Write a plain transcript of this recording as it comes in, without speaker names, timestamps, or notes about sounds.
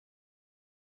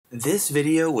This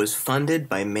video was funded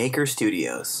by Maker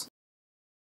Studios.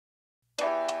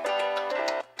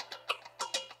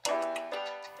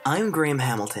 I'm Graham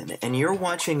Hamilton, and you're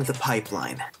watching The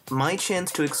Pipeline, my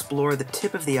chance to explore the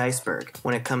tip of the iceberg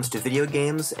when it comes to video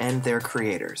games and their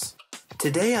creators.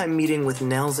 Today I'm meeting with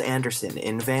Nels Anderson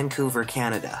in Vancouver,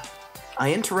 Canada.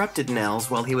 I interrupted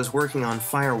Nels while he was working on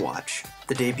Firewatch,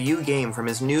 the debut game from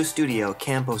his new studio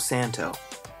Campo Santo.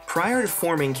 Prior to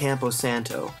forming Campo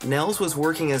Santo, Nels was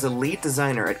working as a lead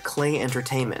designer at Clay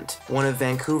Entertainment, one of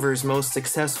Vancouver's most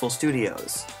successful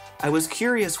studios. I was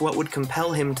curious what would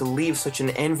compel him to leave such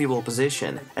an enviable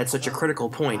position at such a critical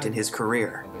point in his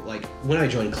career. Like, when I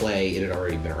joined Clay, it had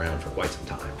already been around for quite some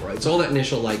time, right? So all that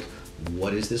initial, like,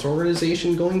 what is this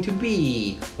organization going to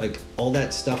be? Like, all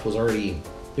that stuff was already,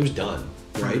 it was done,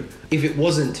 right? If it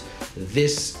wasn't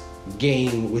this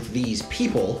game with these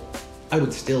people, I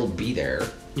would still be there.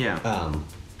 Yeah.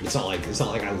 It's not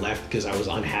like I left because I was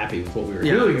unhappy with what we were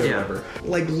doing or whatever.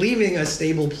 Like, leaving a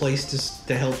stable place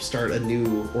to help start a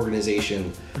new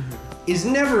organization is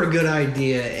never a good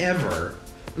idea ever.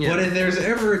 But if there's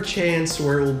ever a chance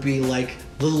where it will be like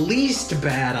the least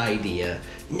bad idea,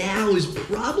 now is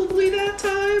probably that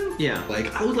time. Yeah.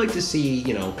 Like, I would like to see,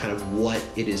 you know, kind of what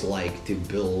it is like to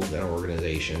build an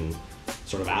organization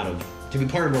sort of to be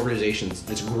part of an organization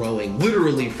that's growing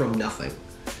literally from nothing.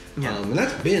 Yeah. And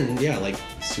that's been, like,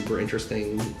 super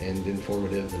interesting and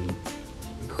informative and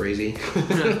crazy.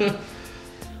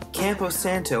 Campo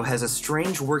Santo has a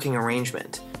strange working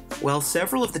arrangement. While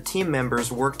several of the team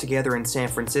members work together in San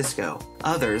Francisco,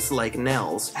 others, like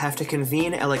Nels, have to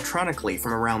convene electronically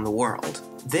from around the world.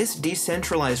 This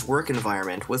decentralized work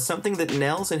environment was something that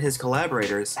Nels and his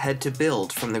collaborators had to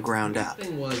build from the ground up. The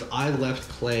thing was, I left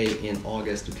Clay in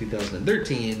August of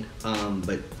 2013,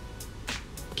 but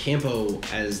Campo,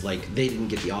 as like, they didn't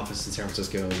get the office in San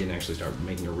Francisco and didn't actually start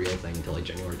making a real thing until like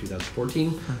January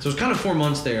 2014. So it was kind of 4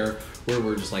 months there where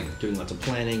we're just like doing lots of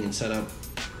planning and setup.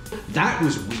 That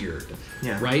was weird,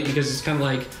 right? Because it's kind of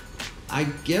like, I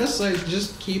guess I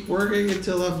just keep working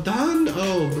until I'm done.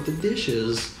 Oh, but the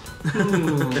dishes.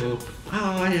 I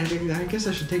guess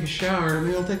I should take a shower.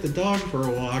 Maybe I'll take the dog for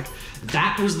a walk.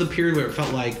 That was the period where it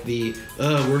felt like the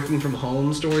working from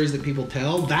home stories that people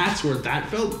tell. That's where that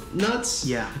felt nuts.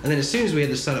 Yeah. And then as soon as we had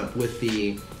the setup with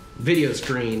the video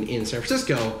screen in San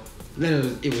Francisco,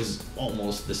 then it was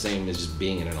almost the same as just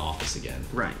being in an office again.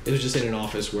 Right. It was just in an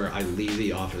office where I leave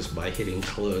the office by hitting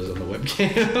close on the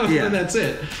webcam. And that's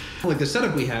it. Like, the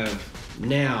setup we have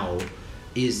now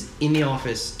is in the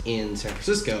office in San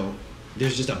Francisco.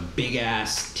 There's just a big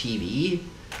ass TV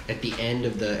at the end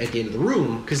of the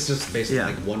room, because it's just basically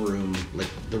like one room, like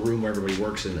the room where everybody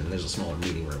works in, and there's a smaller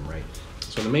meeting room, right?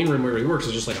 So the main room where everybody works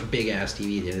is just like a big ass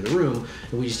TV at the end of the room,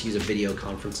 and we just use a video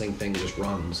conferencing thing that just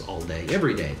runs all day,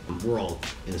 every day. We're all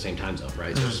in the same time zone,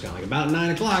 right? So it's just kind of like about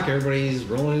 9 o'clock, everybody's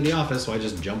rolling into the office, so I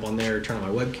just jump on there, turn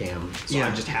on my webcam, so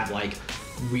I just have like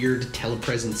weird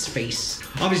telepresence face.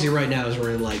 Obviously right now as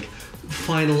we're in like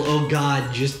final, oh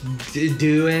god, just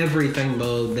do everything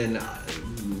mode, then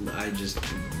I just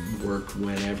work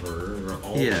whenever or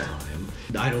all the time.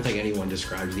 I don't think anyone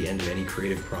describes the end of any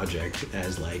creative project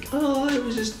as like, oh, it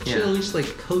was just chill, just like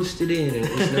coasted in and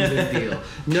it was no big deal.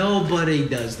 Nobody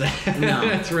does that. No.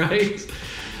 That's right.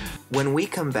 When we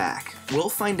come back, we'll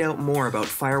find out more about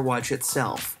Firewatch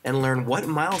itself and learn what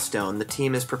milestone the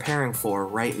team is preparing for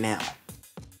right now.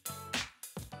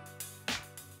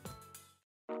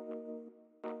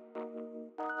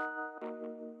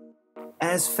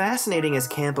 As fascinating as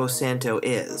Campo Santo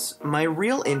is, my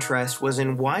real interest was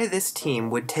in why this team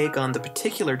would take on the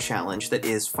particular challenge that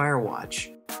is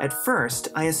Firewatch. At first,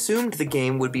 I assumed the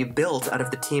game would be built out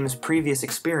of the team's previous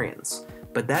experience,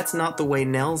 but that's not the way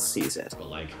Nels sees it. But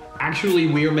like, actually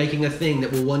we are making a thing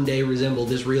that will one day resemble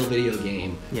this real video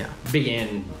game.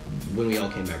 Began when we all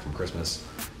came back from Christmas,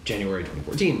 January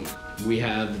 2014. We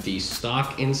have the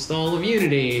stock install of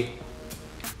Unity,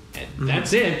 and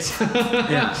that's it.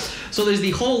 So there's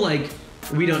the whole, like,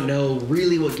 we don't know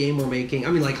really what game we're making. I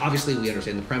mean, like, obviously we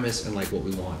understand the premise and, like, what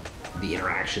we want the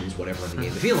interactions, whatever in the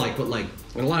game to feel like, but, like,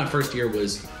 a lot of first year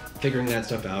was figuring that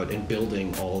stuff out and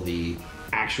building all the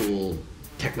actual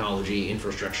technology,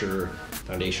 infrastructure,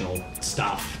 foundational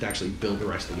stuff to actually build the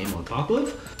rest of the game on top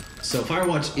of. So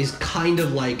Firewatch is kind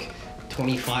of like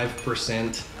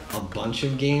 25% a bunch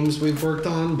of games we've worked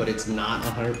on, but it's not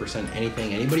 100%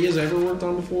 anything anybody has ever worked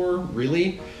on before,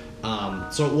 really.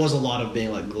 So it was a lot of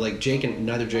being like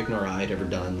neither Jake nor I had ever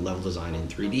done level design in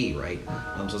 3D, right?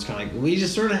 So it's kind of like, we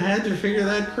just sort of had to figure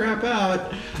that crap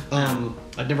out.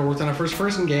 I'd never worked on a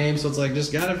first-person game, so it's like,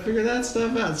 just gotta figure that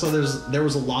stuff out. So there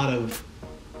was a lot of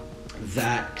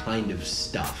that kind of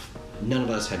stuff. none of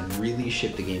us had really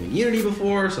shipped a game in Unity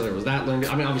before, so there was that learning.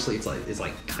 I mean, obviously it's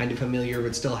like kind of familiar,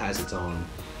 but still has its own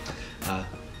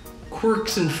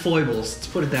quirks and foibles. Let's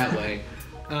put it that way.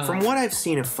 From what I've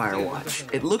seen of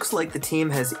Firewatch, it looks like the team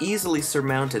has easily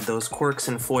surmounted those quirks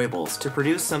and foibles to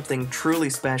produce something truly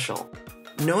special.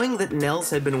 Knowing that Nels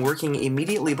had been working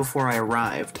immediately before I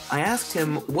arrived, I asked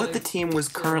him what the team was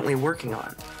currently working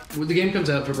on. Well, the game comes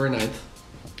out February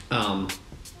 9th.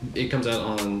 It comes out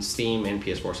on Steam and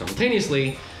PS4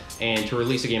 simultaneously, and to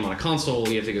release a game on a console,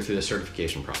 we have to go through the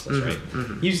certification process, right?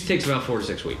 Usually takes about 4 to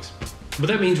 6 weeks. But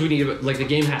that means we need to, like, the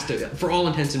game has to, for all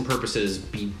intents and purposes,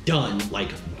 be done, like,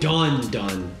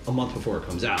 done a month before it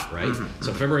comes out, right?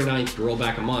 So February 9th, you roll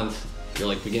back a month, you're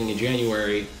like beginning of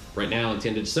January, right now it's the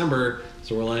end of December,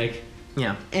 so we're like,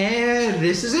 and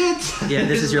this is it. Yeah,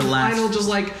 this is your last final, just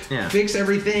like fix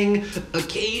everything.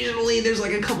 Occasionally there's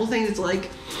like a couple things that's like,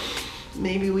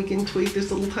 maybe we can tweak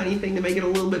this little tiny thing to make it a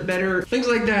little bit better. Things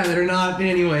like that that are not in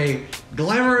any way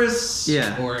glamorous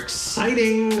or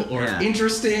exciting or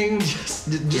interesting.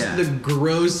 Just the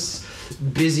gross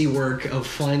busy work of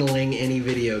finaling any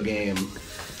video game.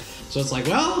 So it's like,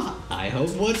 well, I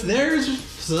hope what's there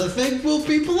is the thing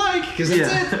people like, because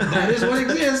that's it. That is what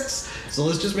exists. So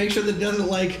let's just make sure that it doesn't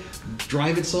like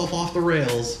drive itself off the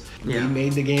rails. We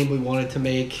made the game we wanted to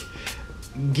make.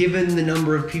 Given the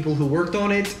number of people who worked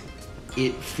on it,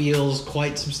 it feels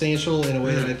quite substantial in a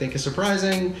way that I think is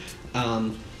surprising.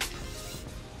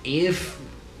 If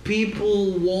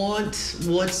people want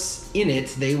what's in it,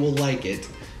 they will like it.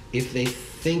 If they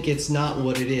think it's not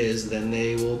what it is, then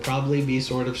they will probably be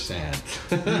sort of sad.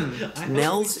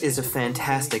 Nels is a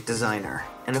fantastic designer,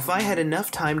 and if I had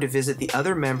enough time to visit the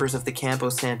other members of the Campo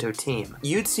Santo team,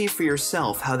 you'd see for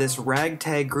yourself how this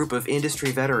ragtag group of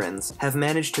industry veterans have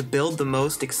managed to build the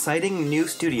most exciting new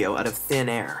studio out of thin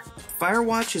air.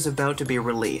 Firewatch is about to be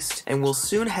released, and we'll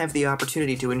soon have the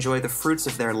opportunity to enjoy the fruits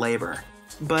of their labor.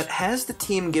 But has the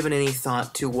team given any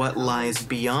thought to what lies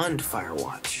beyond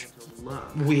Firewatch?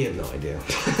 We have no idea.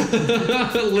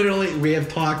 Literally, we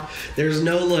have talked. There's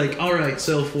no like, all right,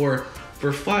 so for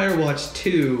Firewatch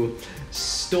 2,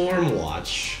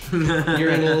 Stormwatch,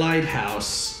 you're in a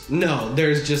lighthouse. No,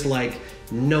 there's just like,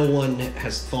 no one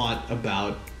has thought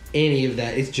about any of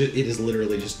that. It is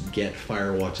literally just get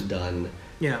Firewatch done.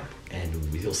 Yeah.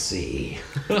 And we'll see.